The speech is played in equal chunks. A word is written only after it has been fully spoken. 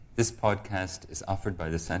This podcast is offered by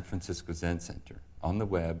the San Francisco Zen Center on the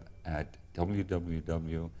web at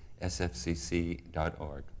www.sfcc.org.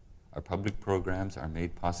 Our public programs are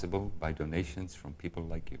made possible by donations from people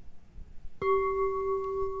like you.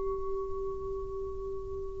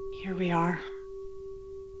 Here we are.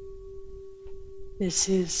 This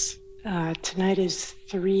is, tonight is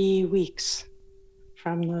 3 weeks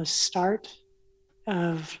from the start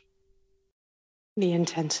of the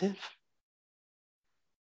intensive.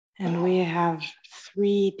 And we have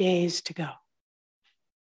 3 days to go.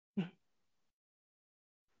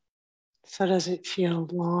 So does it feel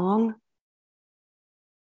long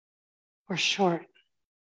or short?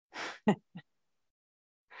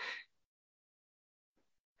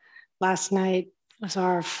 Last night was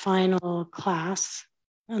our final class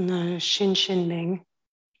on the Shin Ming.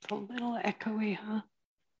 It's a little echoey, huh?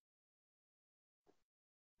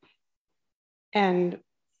 And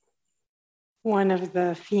one of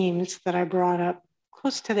the themes that I brought up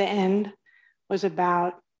close to the end was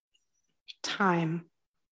about time.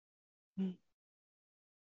 And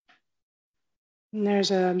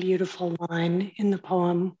there's a beautiful line in the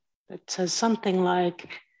poem that says something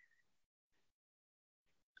like,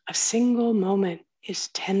 "A single moment is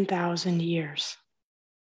 10,000 years."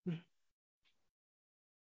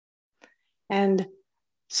 And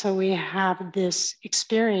so we have this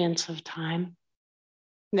experience of time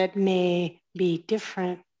that may be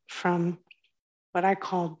different from what I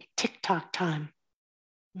call tick-tock time.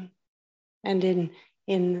 And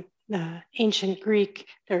in the ancient Greek,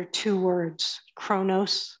 there are 2 words,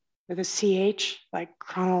 chronos with a CH, like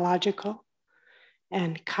chronological,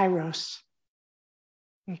 and kairos.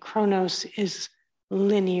 And chronos is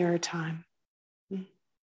linear time.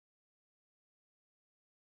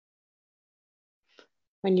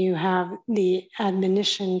 When you have the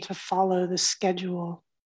admonition to follow the schedule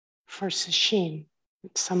for sesshin,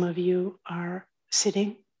 some of you are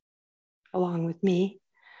sitting along with me,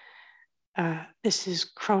 this is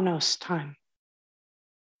chronos time.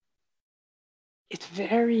 It's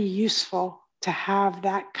very useful to have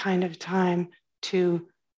that kind of time to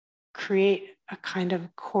create a kind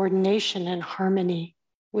of coordination and harmony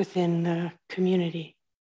within the community.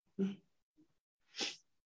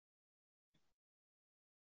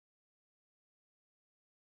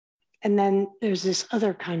 And then there's this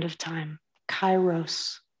other kind of time,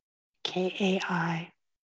 kairos, K-A-I,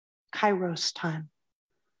 kairos time.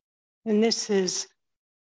 And this is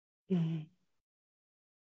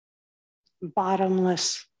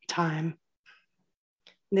bottomless time.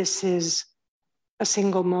 This is a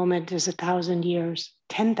single moment is 1,000 years,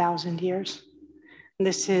 10,000 years.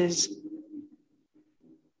 This is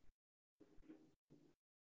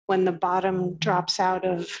when the bottom drops out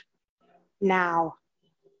of now,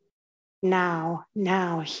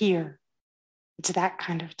 here. It's that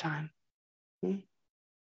kind of time.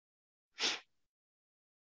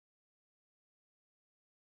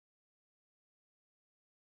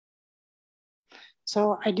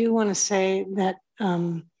 So I do want to say that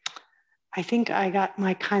I think I got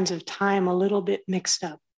my kinds of time a little bit mixed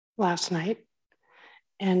up last night.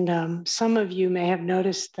 And some of you may have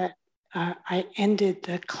noticed that I ended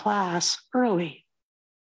the class early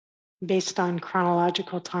based on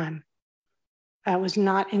chronological time. That was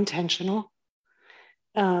not intentional.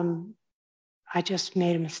 I just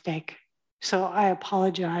made a mistake. So I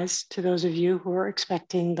apologize to those of you who are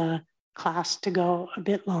expecting the class to go a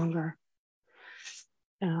bit longer.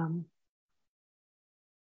 And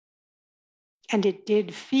it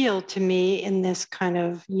did feel to me in this kind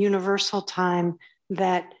of universal time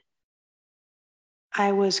that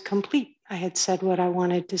I was complete. I had said what I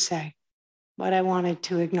wanted to say, what I wanted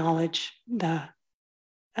to acknowledge, the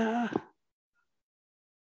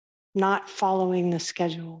not following the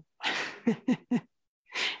schedule.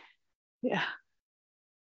 Yeah.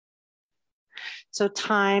 So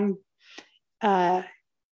time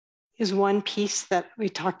is one piece that we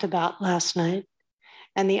talked about last night.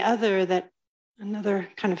 And the other another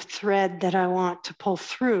kind of thread that I want to pull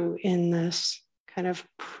through in this kind of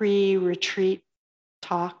pre-retreat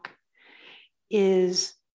talk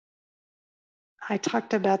is I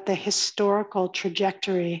talked about the historical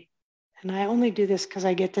trajectory. And I only do this because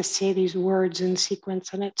I get to say these words in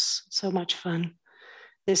sequence and it's so much fun.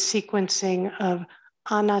 This sequencing of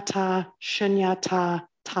anatta, shunyata,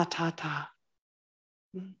 tatata.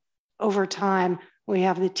 Over time, we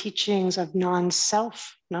have the teachings of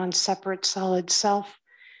non-self, non-separate solid self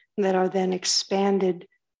that are then expanded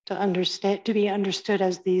to be understood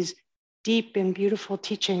as these deep and beautiful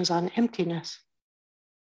teachings on emptiness.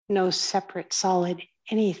 No separate solid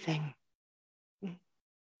anything.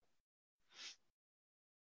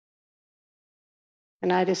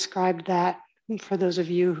 And I described that for those of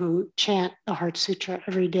you who chant the Heart Sutra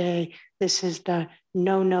every day. This is the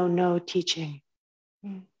no, no, no teaching,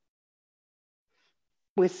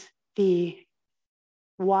 with the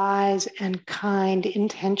wise and kind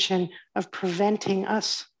intention of preventing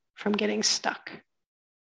us from getting stuck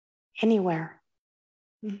anywhere.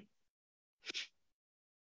 And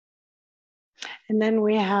then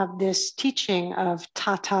we have this teaching of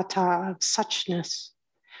ta-ta-ta, of suchness,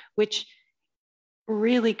 which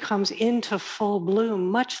really comes into full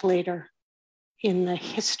bloom much later in the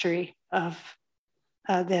history of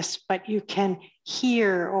this, but you can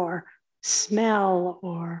hear or smell,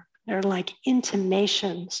 or they're like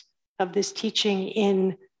intimations of this teaching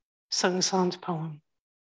in Sung San's poem,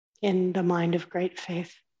 in The Mind of Great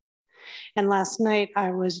Faith. And last night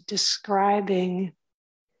I was describing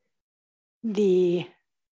the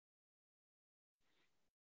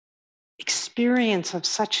experience of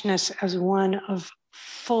suchness as one of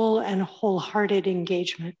full and wholehearted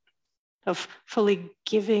engagement, of fully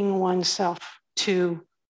giving oneself to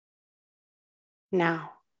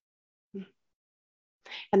now.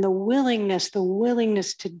 And the willingness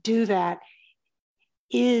to do that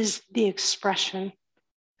is the expression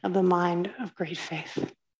of the mind of great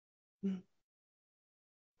faith.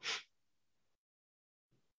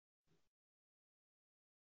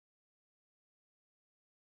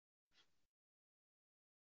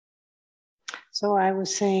 So I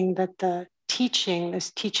was saying that the teaching, this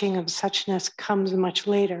teaching of suchness, comes much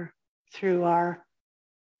later through our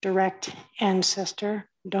direct ancestor,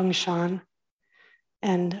 Dongshan.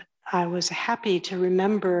 And I was happy to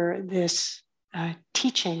remember this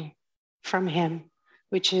teaching from him,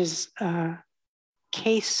 which is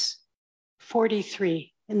case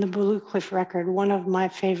 43 in the Blue Cliff Record, one of my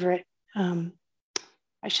favorite.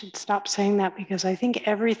 I should stop saying that because I think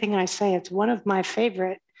everything I say, it's one of my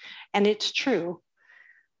favorite, and it's true.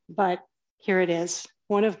 But here it is,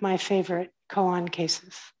 one of my favorite koan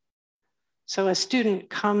cases. So a student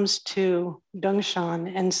comes to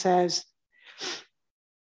Dongshan and says,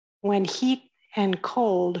 when heat and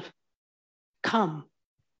cold come,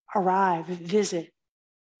 arrive, visit,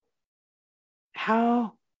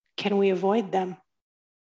 how can we avoid them?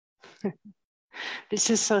 This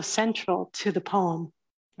is so central to the poem,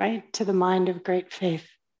 right? To the mind of great faith,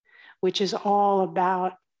 which is all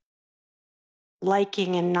about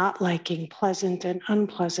liking and not liking, pleasant and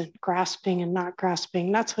unpleasant, grasping and not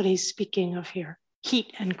grasping. That's what he's speaking of here,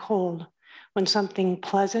 heat and cold. When something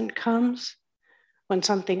pleasant comes, when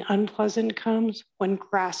something unpleasant comes, when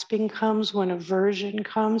grasping comes, when aversion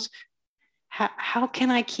comes, how can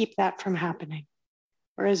I keep that from happening?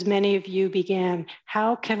 Or as many of you began,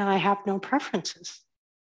 how can I have no preferences?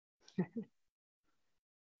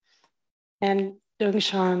 And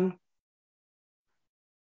Dongshan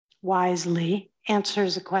wisely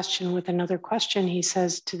answers a question with another question. He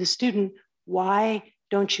says to the student, why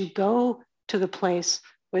don't you go to the place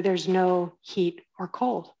where there's no heat or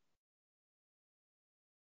cold?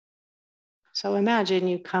 So imagine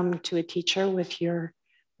you come to a teacher with your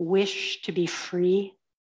wish to be free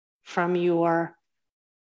from your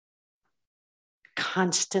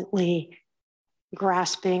constantly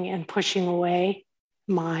grasping and pushing away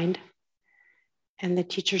mind. And the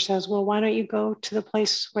teacher says, well, why don't you go to the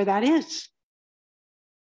place where that is?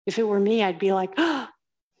 If it were me, I'd be like, oh,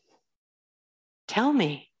 tell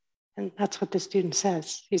me. And that's what the student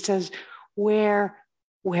says. He says, where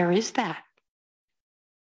is that?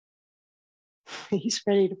 He's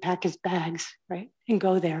ready to pack his bags, right? And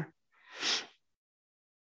go there.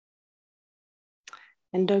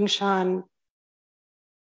 And Dongshan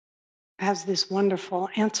has this wonderful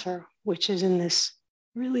answer, which is in this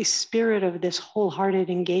really spirit of this wholehearted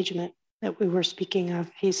engagement that we were speaking of.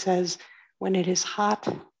 He says, when it is hot,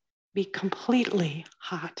 be completely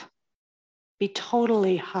hot, be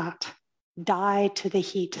totally hot, die to the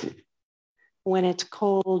heat. When it's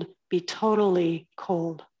cold, be totally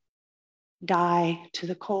cold, die to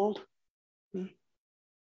the cold.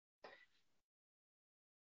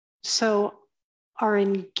 So our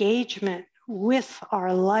engagement with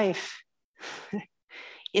our life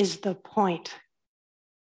is the point.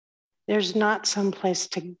 There's not some place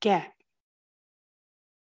to get.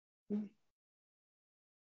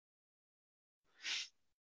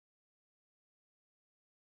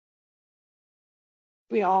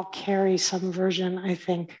 We all carry some version, I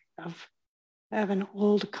think, of, I have an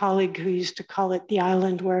old colleague who used to call it the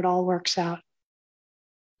island where it all works out.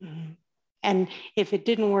 And if it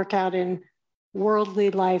didn't work out in worldly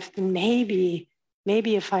life, then maybe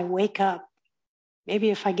if I wake up, maybe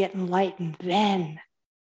if I get enlightened, then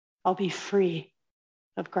I'll be free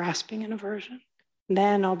of grasping and aversion.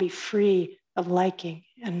 Then I'll be free of liking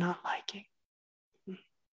and not liking.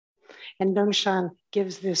 And Dongshan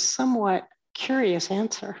gives this somewhat curious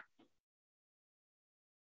answer.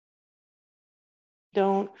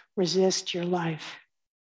 Don't resist your life.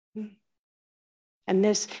 And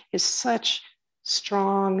this is such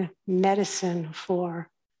strong medicine for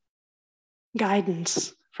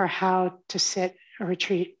guidance for how to sit a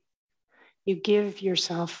retreat. You give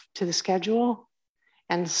yourself to the schedule,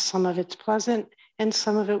 and some of it's pleasant, and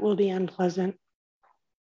some of it will be unpleasant.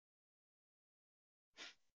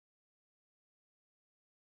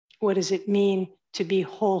 What does it mean to be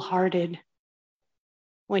wholehearted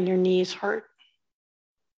when your knees hurt?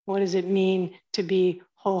 What does it mean to be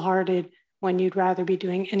wholehearted when you'd rather be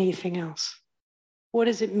doing anything else? What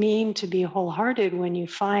does it mean to be wholehearted when you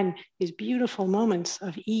find these beautiful moments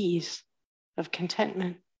of ease, of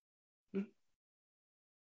contentment?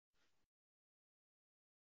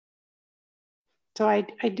 So I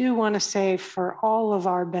do want to say for all of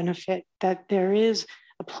our benefit that there is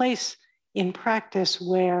a place in practice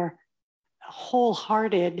where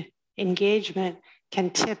wholehearted engagement can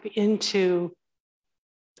tip into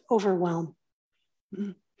overwhelm.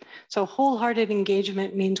 So wholehearted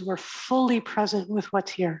engagement means we're fully present with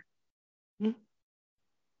what's here. And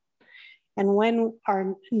when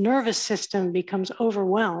our nervous system becomes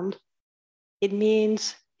overwhelmed, it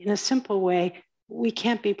means, in a simple way, we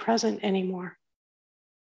can't be present anymore.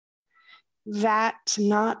 That's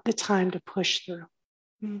not the time to push through.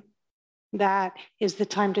 That is the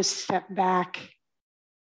time to step back,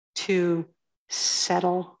 to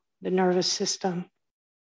settle the nervous system,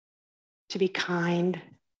 to be kind.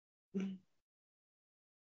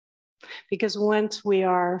 Because once we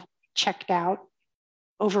are checked out,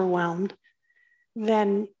 overwhelmed,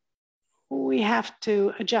 then we have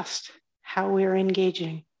to adjust how we're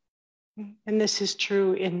engaging. And this is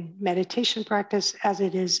true in meditation practice as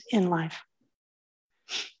it is in life.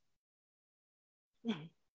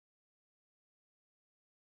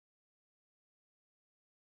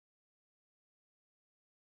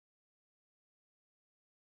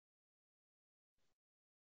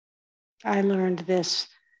 I learned this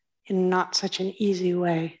in not such an easy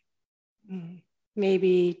way,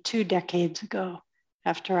 maybe 2 decades ago,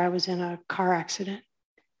 after I was in a car accident.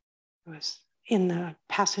 I was in the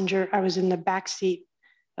back seat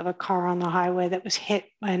of a car on the highway that was hit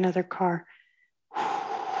by another car,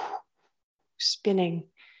 spinning,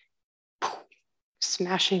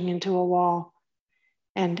 smashing into a wall.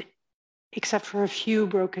 And except for a few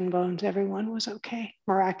broken bones, everyone was okay,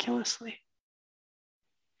 miraculously.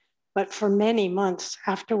 But for many months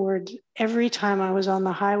afterwards, every time I was on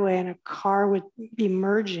the highway and a car would be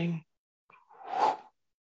merging,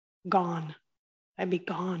 gone. I'd be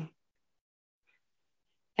gone.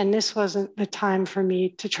 And this wasn't the time for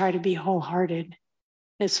me to try to be wholehearted.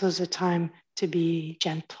 This was a time to be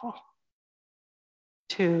gentle,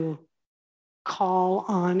 to call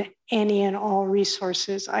on any and all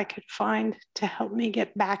resources I could find to help me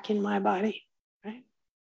get back in my body, right?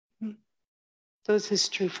 So this is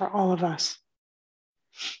true for all of us.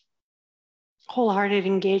 Wholehearted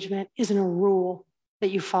engagement isn't a rule that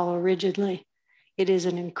you follow rigidly. It is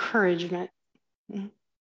an encouragement. And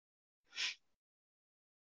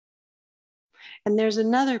there's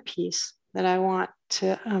another piece that I want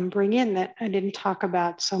to bring in that I didn't talk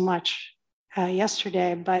about so much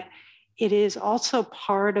yesterday, but it is also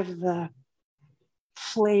part of the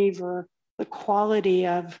flavor, the quality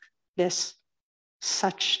of this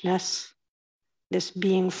suchness, this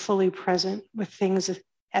being fully present with things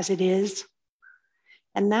as it is.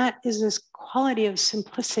 And that is this quality of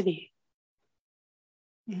simplicity.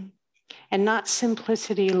 And not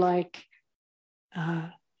simplicity like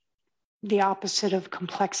the opposite of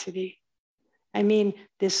complexity. I mean,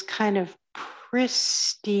 this kind of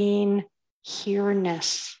pristine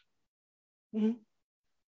here-ness,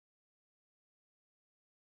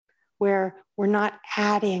 where we're not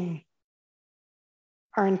adding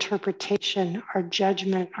our interpretation, our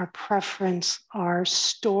judgment, our preference, our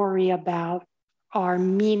story about, our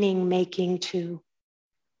meaning making to.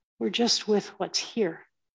 We're just with what's here.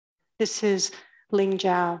 This is Ling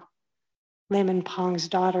Zhao, Layman Pong's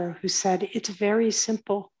daughter, who said, it's very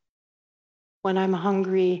simple. When I'm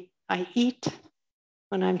hungry, I eat.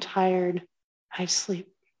 When I'm tired, I sleep.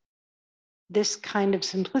 This kind of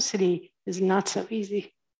simplicity is not so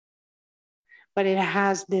easy. But it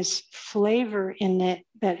has this flavor in it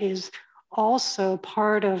that is also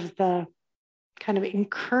part of the kind of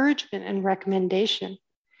encouragement and recommendation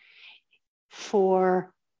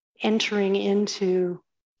for entering into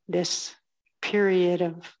this period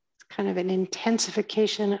of kind of an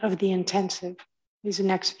intensification of the intensive these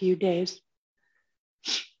next few days.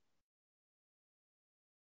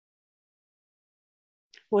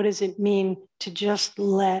 What does it mean to just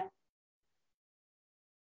let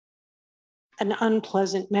an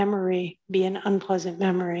unpleasant memory be an unpleasant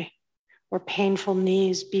memory, or painful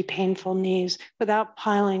knees be painful knees, without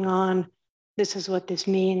piling on, this is what this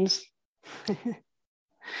means.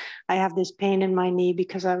 I have this pain in my knee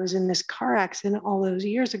because I was in this car accident all those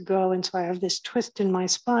years ago. And so I have this twist in my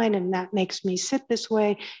spine, and that makes me sit this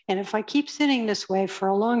way. And if I keep sitting this way for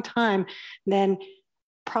a long time, then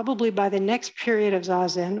probably by the next period of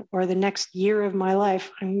Zazen or the next year of my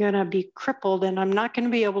life, I'm going to be crippled and I'm not going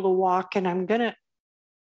to be able to walk. And I'm going to,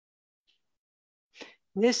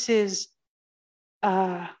 this is,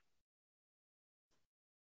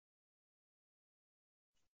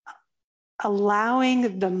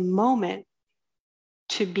 allowing the moment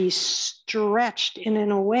to be stretched and in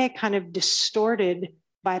a way kind of distorted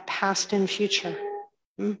by past and future.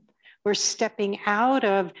 We're stepping out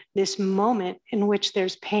of this moment in which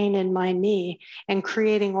there's pain in my knee and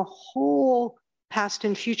creating a whole past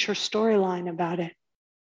and future storyline about it.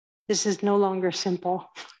 This is no longer simple.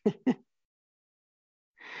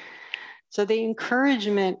 So the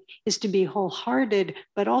encouragement is to be wholehearted,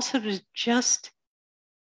 but also to just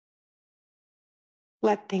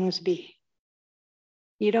let things be.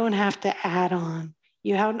 You don't have to add on.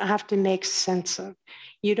 You don't have to make sense of.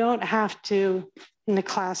 You don't have to, in the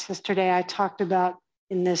class yesterday, I talked about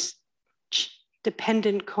in this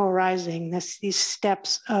dependent co-arising, these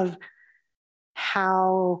steps of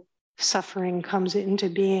how suffering comes into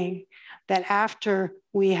being, that after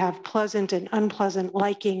we have pleasant and unpleasant,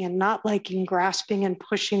 liking and not liking, grasping and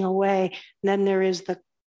pushing away, then there is the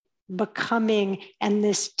becoming and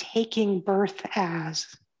this taking birth as.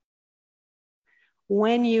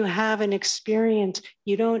 When you have an experience,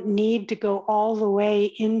 you don't need to go all the way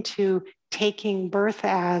into taking birth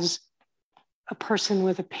as a person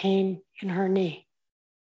with a pain in her knee.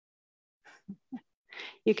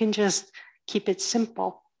 You can just keep it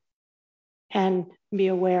simple and be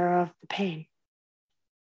aware of the pain.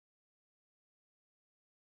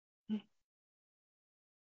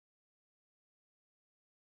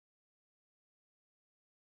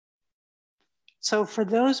 So for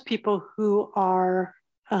those people who are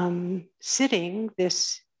sitting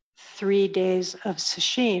this 3 days of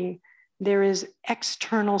sesshin, there is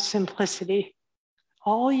external simplicity.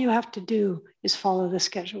 All you have to do is follow the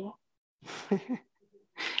schedule.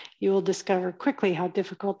 You will discover quickly how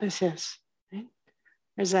difficult this is. Right?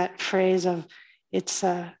 There's that phrase of, it's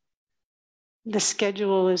the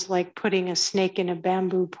schedule is like putting a snake in a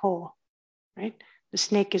bamboo pole, right? The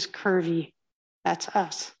snake is curvy, that's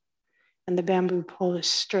us. And the bamboo pole is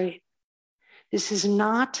straight. This is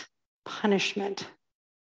not punishment. It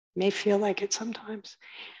may feel like it sometimes,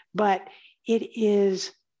 but it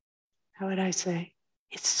is, how would I say?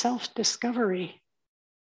 It's self-discovery.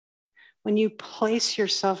 When you place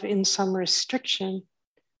yourself in some restriction,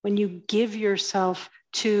 when you give yourself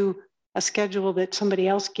to a schedule that somebody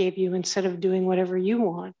else gave you instead of doing whatever you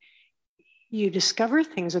want, you discover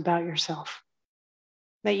things about yourself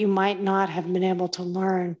that you might not have been able to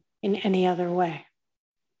learn in any other way.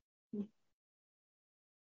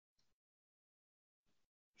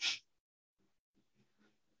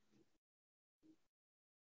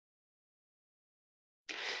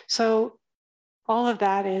 So all of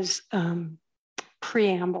that is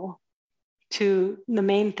preamble to the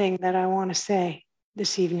main thing that I want to say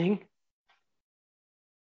this evening,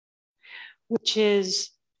 which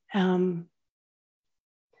is that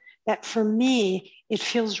for me, it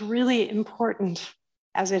feels really important,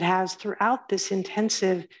 as it has throughout this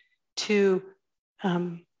intensive, to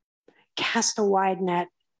cast a wide net,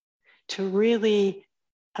 to really,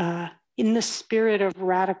 in the spirit of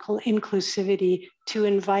radical inclusivity, to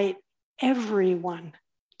invite everyone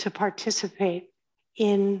to participate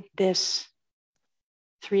in this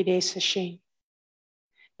 3-day sesshin.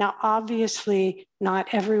 Now, obviously, not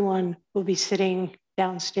everyone will be sitting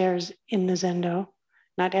downstairs in the zendo.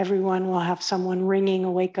 Not everyone will have someone ringing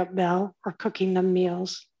a wake-up bell or cooking them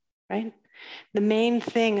meals, right? The main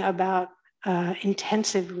thing about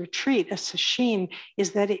intensive retreat, a sesshin,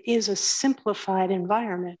 is that it is a simplified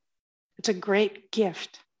environment. It's a great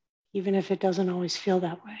gift, even if it doesn't always feel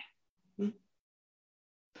that way.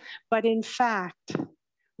 But in fact,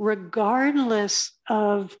 regardless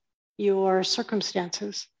of your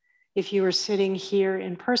circumstances, if you are sitting here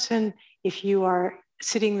in person, if you are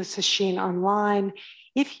sitting the sesshin online,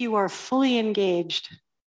 if you are fully engaged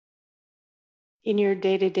in your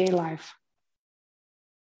day-to-day life,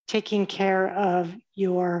 taking care of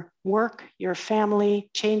your work, your family,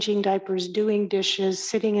 changing diapers, doing dishes,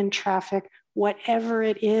 sitting in traffic, whatever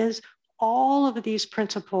it is, all of these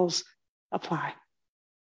principles apply.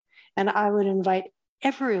 And I would invite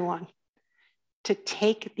everyone to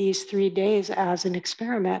take these 3 days as an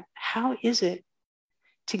experiment. How is it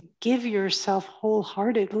to give yourself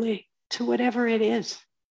wholeheartedly to whatever it is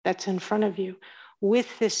that's in front of you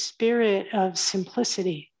with this spirit of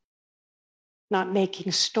simplicity, not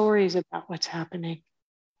making stories about what's happening?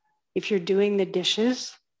 If you're doing the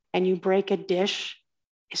dishes and you break a dish,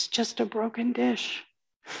 it's just a broken dish.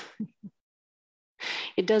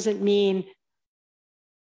 It doesn't mean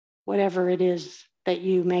whatever it is that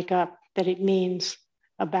you make up that it means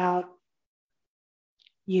about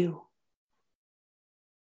you.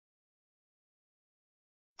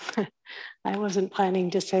 I wasn't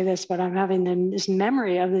planning to say this, but I'm having this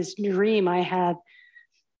memory of this dream I had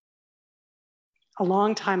a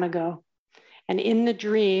long time ago. And in the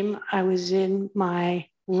dream, I was in my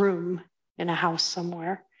room in a house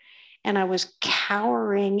somewhere, and I was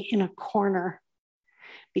cowering in a corner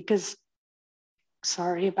because,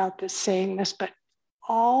 sorry about this saying this, but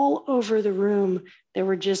all over the room, there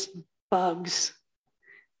were just bugs.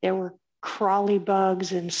 There were crawly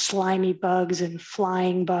bugs and slimy bugs and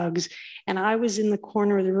flying bugs. And I was in the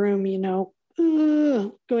corner of the room,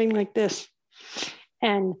 going like this.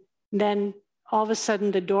 And then all of a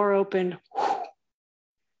sudden the door opened,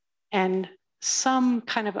 and some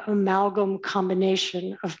kind of amalgam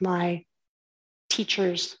combination of my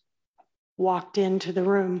teachers walked into the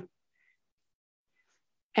room.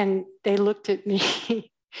 And they looked at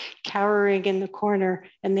me cowering in the corner,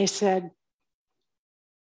 and they said,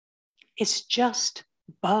 "It's just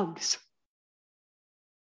bugs."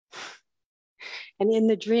 And in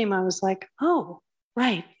the dream, I was like, oh,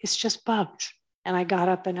 right, it's just bugs. And I got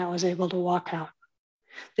up and I was able to walk out.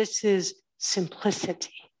 This is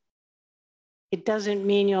simplicity. It doesn't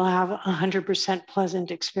mean you'll have 100%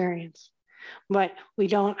 pleasant experience, but we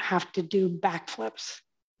don't have to do backflips.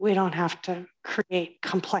 We don't have to create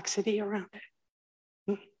complexity around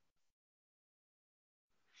it.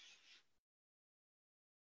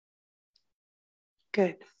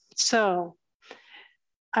 Good. So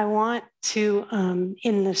I want to,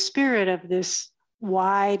 in the spirit of this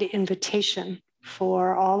wide invitation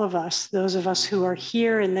for all of us, those of us who are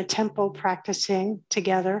here in the temple practicing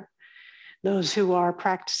together, those who are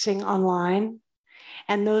practicing online,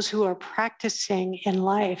 and those who are practicing in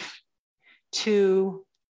life, to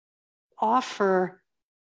offer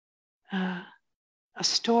a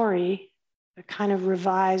story, a kind of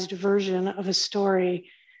revised version of a story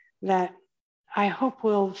that I hope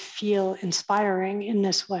will feel inspiring in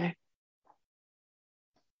this way.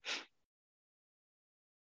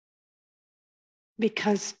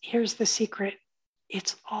 Because here's the secret,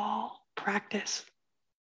 it's all practice.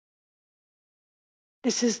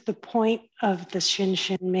 This is the point of the Shin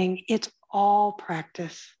Shin Ming. It's all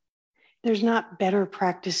practice. There's not better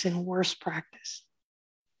practice and worse practice.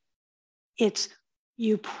 It's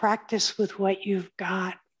you practice with what you've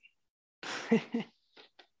got.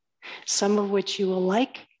 Some of which you will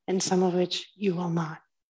like and some of which you will not.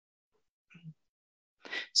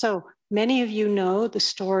 So many of you know the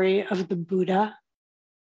story of the Buddha,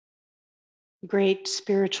 great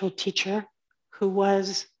spiritual teacher, who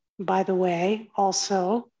was, by the way,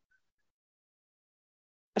 also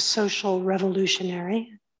a social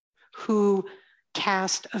revolutionary who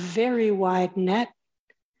cast a very wide net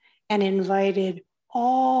and invited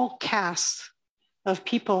all castes of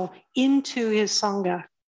people into his Sangha.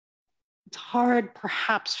 It's hard,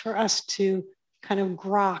 perhaps, for us to kind of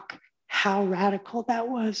grok how radical that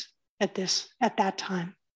was at that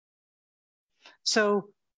time.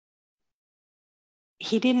 So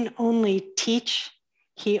he didn't only teach,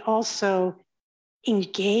 he also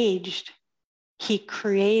engaged. He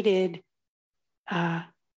created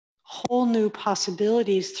whole new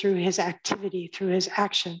possibilities through his activity, through his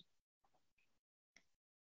action.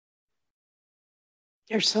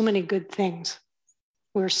 There's so many good things.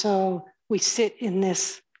 We sit in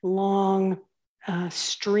this long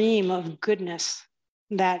stream of goodness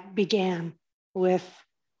that began with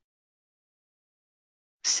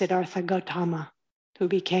Siddhartha Gautama, who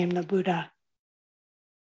became the Buddha.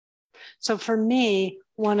 So for me,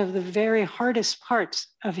 one of the very hardest parts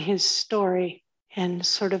of his story and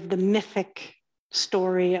sort of the mythic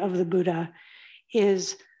story of the Buddha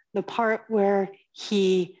is the part where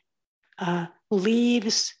he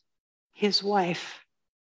leaves his wife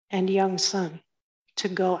and young son to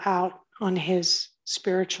go out on his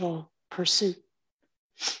spiritual pursuit.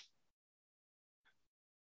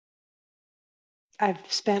 I've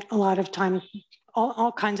spent a lot of time,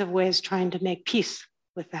 all kinds of ways, trying to make peace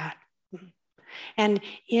with that. And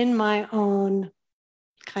in my own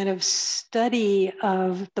kind of study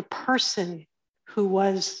of the person who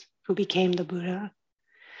became the Buddha,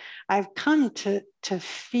 I've come to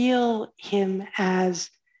feel him as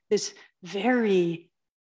this very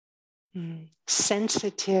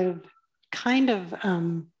sensitive kind of,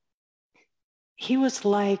 he was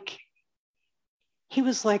like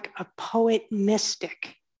a poet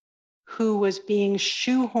mystic who was being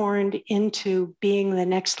shoehorned into being the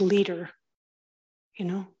next leader. You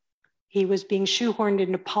know, he was being shoehorned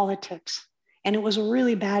into politics, and it was a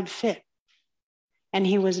really bad fit. And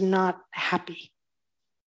he was not happy.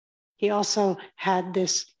 He also had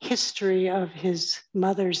this history of his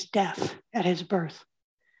mother's death at his birth,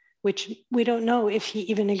 which we don't know if he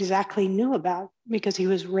even exactly knew about because he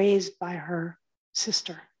was raised by her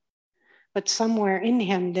sister. But somewhere in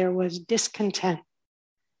him, there was discontent.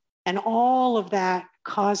 And all of that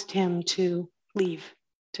caused him to leave,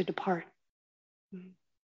 to depart.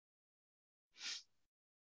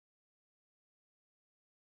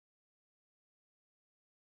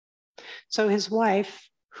 So his wife,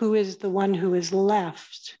 who is the one who is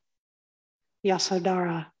left,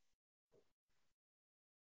 Yasodhara,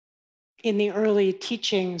 in the early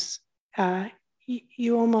teachings,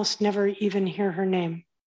 you almost never even hear her name.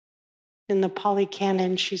 In the Pali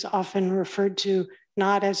Canon, she's often referred to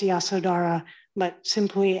not as Yasodhara, but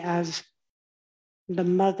simply as the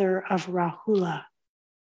mother of Rahula.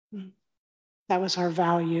 That was her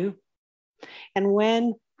value. And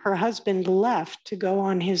when her husband left to go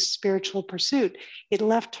on his spiritual pursuit, it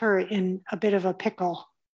left her in a bit of a pickle.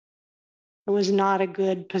 It was not a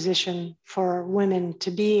good position for women to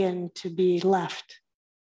be in, to be left,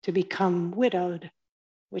 to become widowed,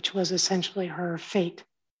 which was essentially her fate.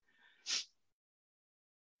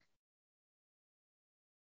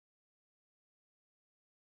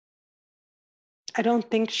 I don't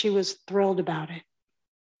think she was thrilled about it.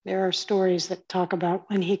 There are stories that talk about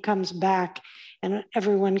when he comes back and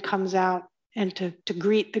everyone comes out and to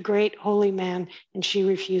greet the great holy man, and she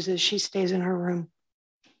refuses. She stays in her room.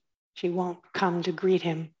 She won't come to greet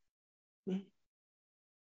him.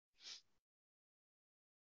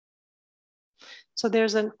 So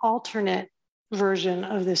there's an alternate version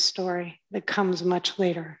of this story that comes much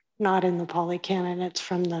later, not in the Pali Canon. It's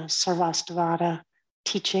from the Sarvastivada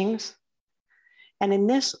teachings. And in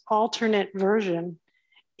this alternate version,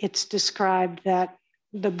 it's described that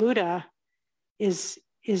the Buddha is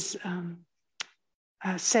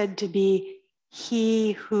said to be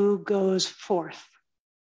he who goes forth.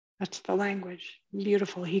 That's the language.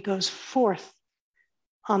 Beautiful. He goes forth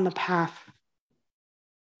on the path.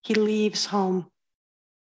 He leaves home.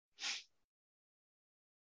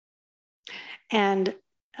 And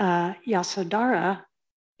Yasodhara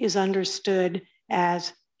is understood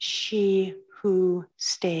as she who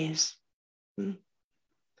stays.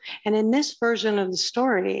 And in this version of the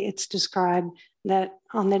story, it's described that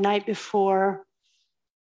on the night before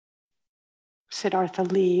Siddhartha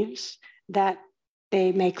leaves, that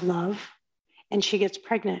they make love and she gets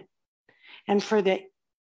pregnant. And for the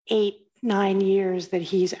 8-9 years that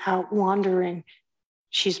he's out wandering,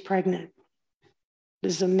 she's pregnant.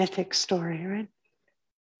 This is a mythic story, right?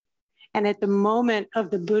 And at the moment of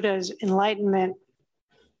the Buddha's enlightenment,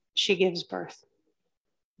 she gives birth.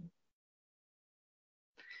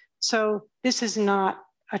 So this is not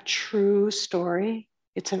a true story.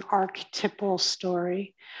 It's an archetypal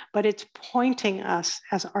story, but it's pointing us,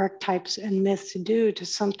 as archetypes and myths do, to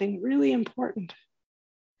something really important,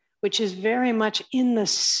 which is very much in the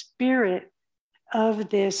spirit of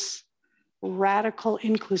this radical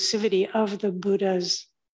inclusivity of the Buddha's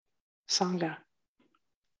Sangha.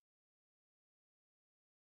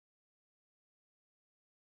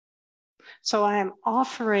 So I am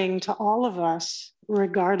offering to all of us,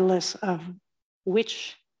 regardless of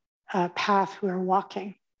which path we're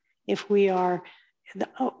walking, if we are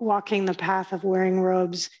walking the path of wearing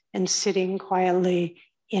robes and sitting quietly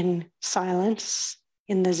in silence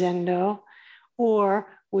in the zendo, or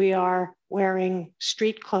we are wearing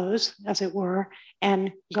street clothes, as it were,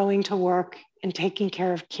 and going to work and taking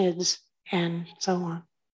care of kids and so on,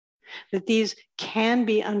 that these can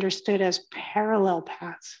be understood as parallel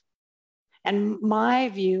paths. And my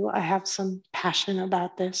view, I have some passion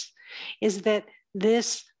about this, is that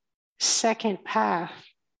this second path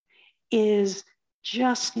is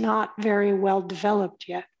just not very well developed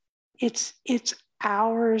yet. It's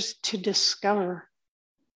ours to discover.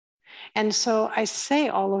 And so I say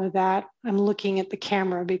all of that, I'm looking at the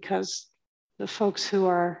camera because the folks who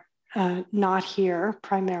are not here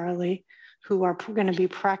primarily, who are going to be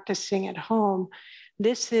practicing at home,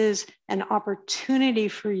 this is an opportunity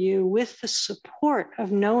for you, with the support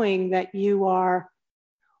of knowing that you are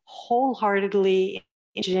wholeheartedly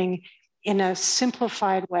engaging in a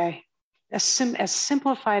simplified way, as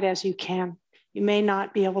simplified as you can. You may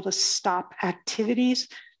not be able to stop activities,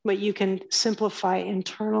 but you can simplify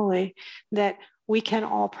internally that we can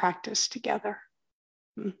all practice together.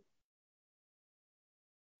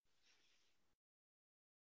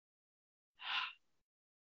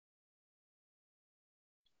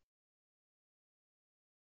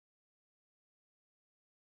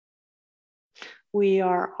 We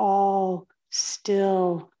are all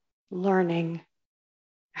still learning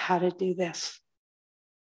how to do this.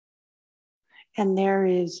 And there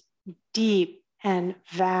is deep and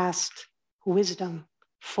vast wisdom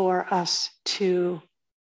for us to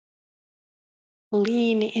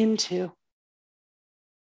lean into.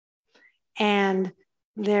 And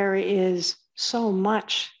there is so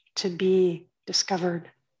much to be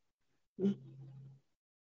discovered.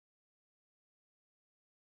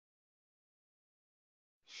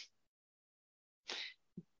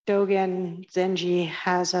 Dogen Zenji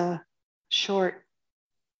has a short,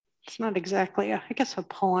 it's not exactly, I guess a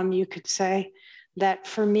poem you could say, that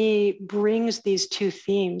for me brings these two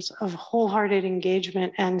themes of wholehearted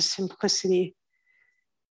engagement and simplicity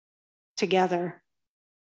together.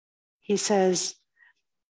 He says,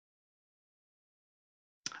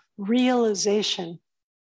 realization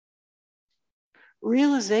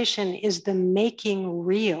is the making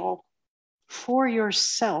real for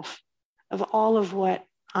yourself of all of what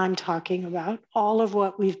I'm talking about, all of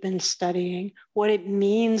what we've been studying, what it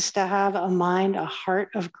means to have a mind, a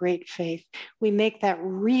heart of great faith. We make that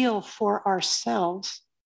real for ourselves.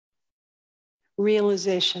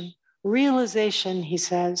 Realization, he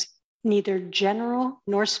says, neither general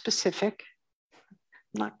nor specific.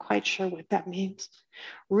 I'm not quite sure what that means.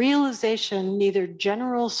 Realization, neither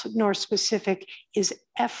general nor specific, is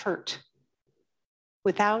effort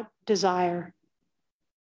without desire.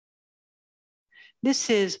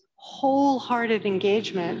 This is wholehearted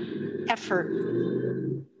engagement, effort,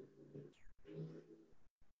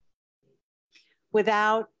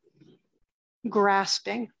 without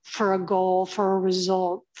grasping for a goal, for a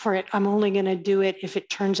result, for it. I'm only going to do it if it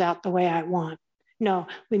turns out the way I want. No,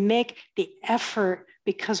 we make the effort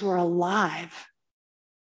because we're alive.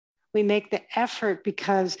 We make the effort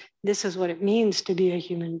because this is what it means to be a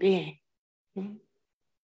human being.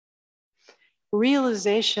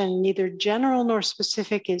 Realization, neither general nor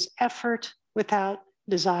specific, is effort without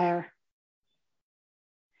desire.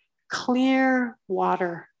 Clear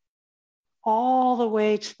water all the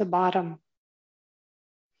way to the bottom.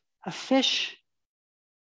 A fish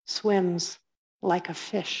swims like a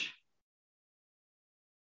fish.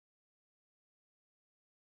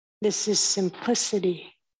 This is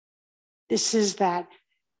simplicity. This is that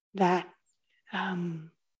kind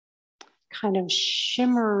of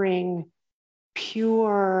shimmering,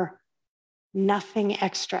 pure, nothing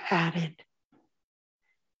extra added.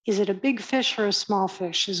 Is it a big fish or a small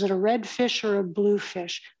fish? Is it a red fish or a blue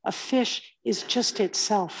fish? A fish is just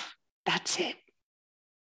itself. That's it.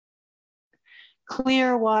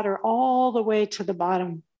 Clear water all the way to the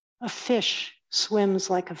bottom. A fish swims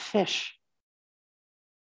like a fish.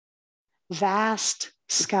 Vast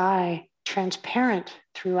sky, transparent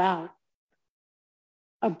throughout.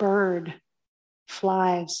 A bird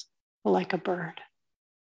flies like a bird.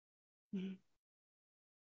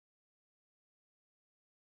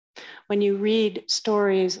 When you read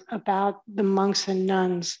stories about the monks and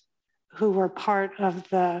nuns who were part of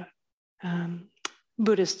the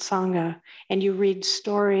Buddhist Sangha, and you read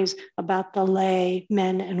stories about the lay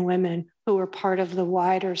men and women who were part of the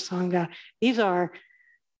wider Sangha, these are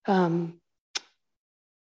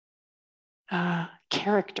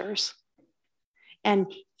characters.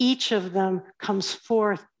 And each of them comes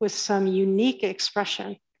forth with some unique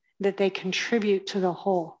expression that they contribute to the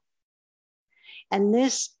whole. And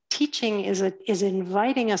this teaching is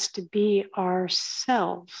inviting us to be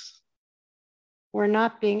ourselves. We're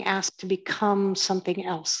not being asked to become something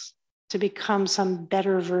else, to become some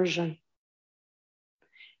better version.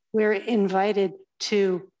 We're invited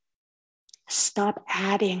to stop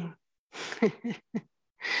adding,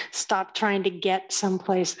 stop trying to get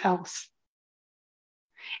someplace else.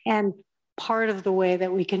 And part of the way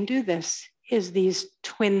that we can do this is these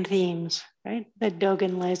twin themes, right, that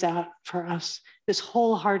Dogen lays out for us. This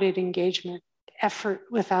wholehearted engagement, effort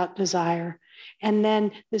without desire, and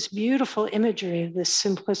then this beautiful imagery of this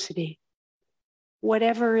simplicity.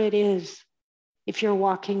 Whatever it is, if you're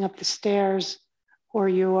walking up the stairs, or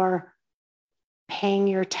you are paying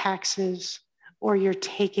your taxes, or you're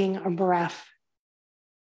taking a breath,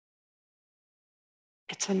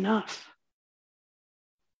 it's enough.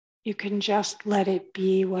 You can just let it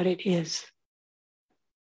be what it is.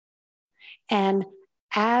 And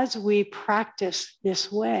as we practice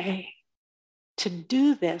this way, to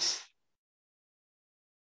do this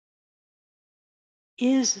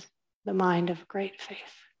is the mind of great faith,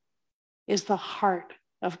 is the heart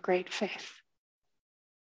of great faith.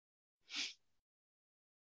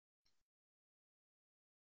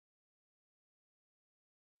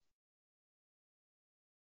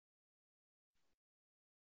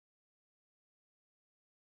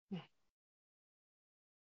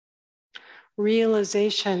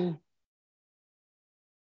 Realization,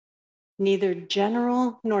 neither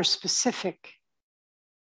general nor specific,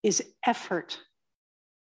 is effort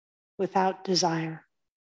without desire.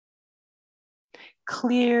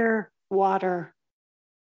 Clear water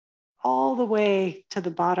all the way to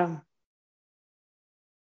the bottom.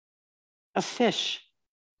 A fish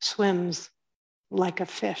swims like a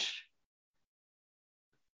fish.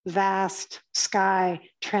 Vast sky,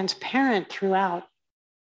 transparent throughout.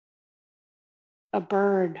 A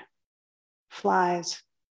bird flies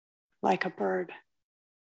like a bird.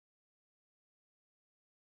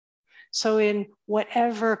 So in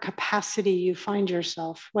whatever capacity you find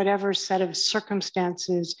yourself, whatever set of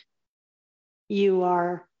circumstances you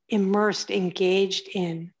are immersed, engaged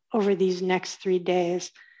in over these next 3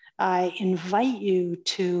 days, I invite you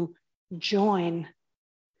to join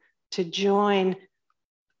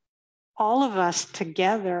all of us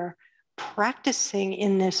together practicing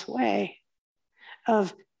in this way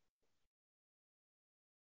of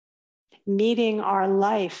meeting our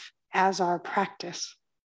life as our practice.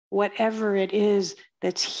 Whatever it is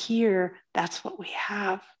that's here, that's what we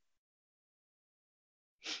have.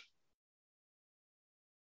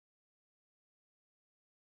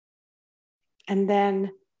 And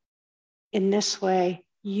then in this way,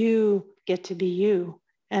 you get to be you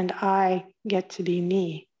and I get to be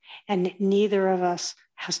me. And neither of us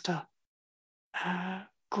has to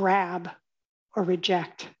grab or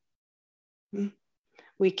reject.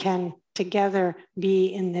 We can together be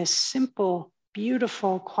in this simple,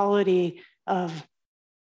 beautiful quality of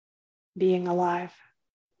being alive.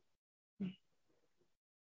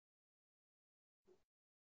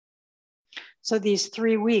 So these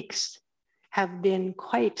 3 weeks have been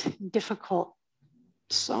quite difficult.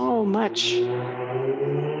 So much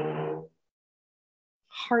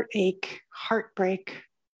heartache, heartbreak.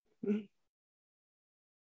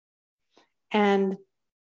 And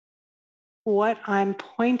what I'm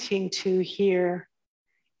pointing to here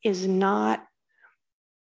is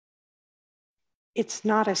it's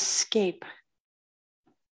not escape.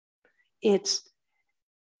 It's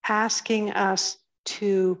asking us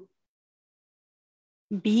to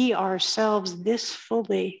be ourselves this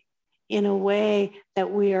fully in a way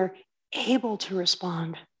that we are able to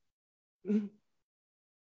respond.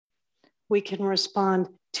 We can respond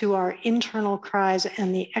to our internal cries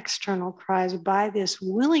and the external cries by this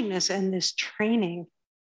willingness and this training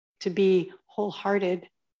to be wholehearted,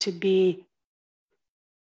 to be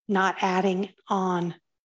not adding on,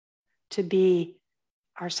 to be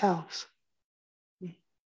ourselves.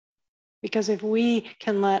 Because if we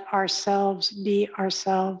can let ourselves be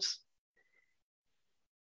ourselves,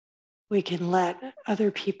 we can let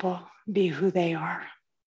other people be who they are.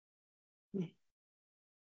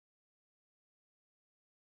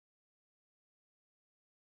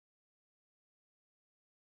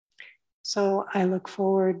 So I look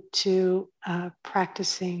forward to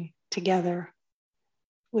practicing together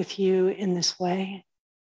with you in this way.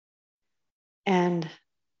 And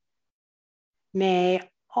may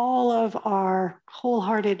all of our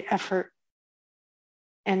wholehearted effort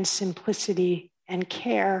and simplicity and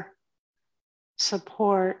care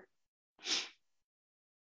support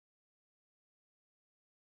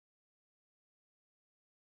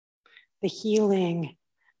the healing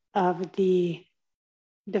of the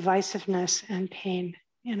divisiveness and pain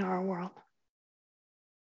in our world.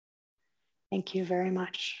 Thank you very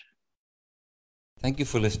much. Thank you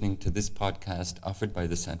for listening to this podcast offered by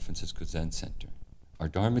the San Francisco Zen Center. Our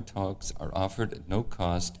Dharma talks are offered at no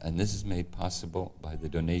cost, and this is made possible by the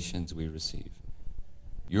donations we receive.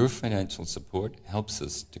 Your financial support helps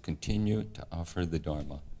us to continue to offer the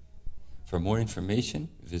Dharma. For more information,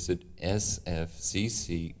 visit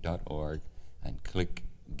sfzc.org and click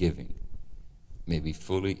Giving. May we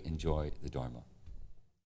fully enjoy the Dharma.